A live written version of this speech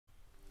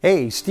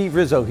Hey, Steve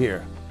Rizzo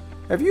here.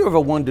 Have you ever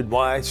wondered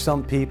why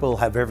some people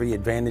have every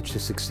advantage to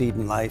succeed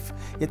in life,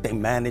 yet they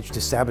manage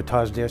to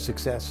sabotage their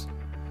success?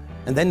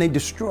 And then they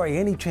destroy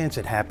any chance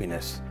at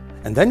happiness.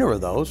 And then there are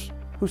those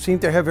who seem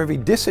to have every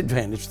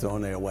disadvantage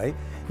thrown their way,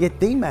 yet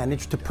they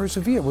manage to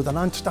persevere with an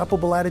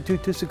unstoppable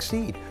attitude to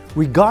succeed,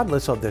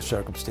 regardless of their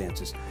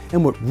circumstances.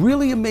 And what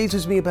really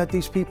amazes me about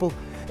these people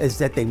is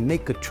that they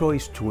make a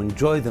choice to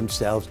enjoy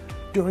themselves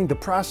during the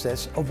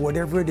process of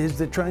whatever it is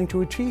they're trying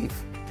to achieve.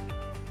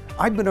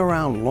 I've been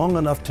around long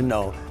enough to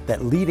know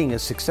that leading a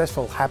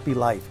successful, happy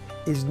life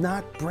is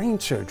not brain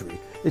surgery.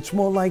 It's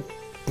more like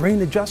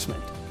brain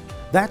adjustment.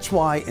 That's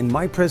why in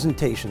my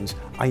presentations,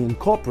 I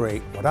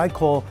incorporate what I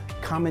call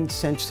common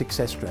sense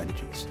success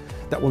strategies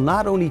that will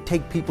not only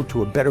take people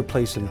to a better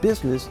place in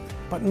business,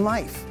 but in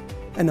life.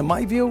 And in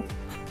my view,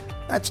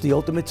 that's the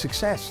ultimate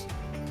success.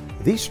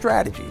 These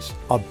strategies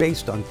are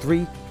based on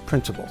 3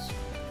 principles.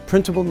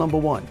 Principle number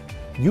 1,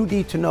 you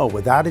need to know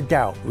without a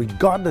doubt,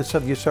 regardless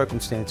of your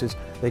circumstances,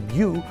 that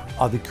you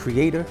are the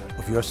creator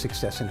of your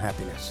success and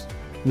happiness.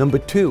 Number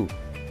 2,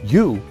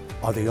 you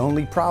are the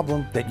only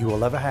problem that you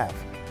will ever have.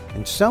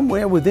 And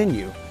somewhere within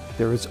you,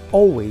 there is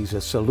always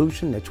a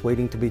solution that's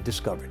waiting to be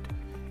discovered.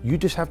 You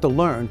just have to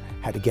learn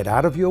how to get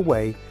out of your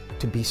way,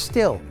 to be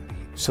still,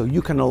 so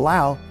you can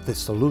allow the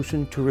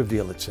solution to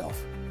reveal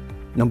itself.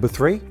 Number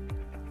 3,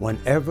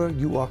 whenever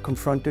you are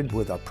confronted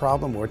with a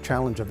problem or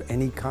challenge of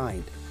any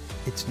kind,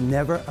 it's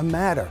never a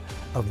matter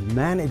of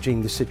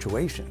managing the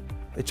situation.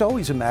 It's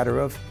always a matter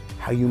of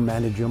how you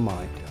manage your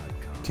mind.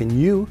 Can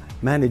you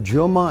manage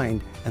your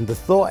mind and the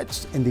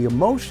thoughts and the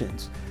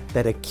emotions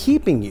that are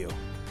keeping you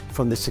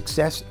from the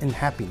success and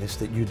happiness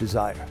that you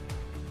desire?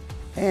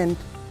 And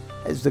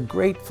as the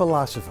great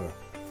philosopher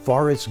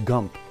Forrest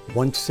Gump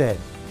once said,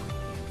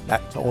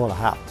 that's all I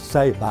have to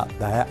say about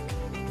that.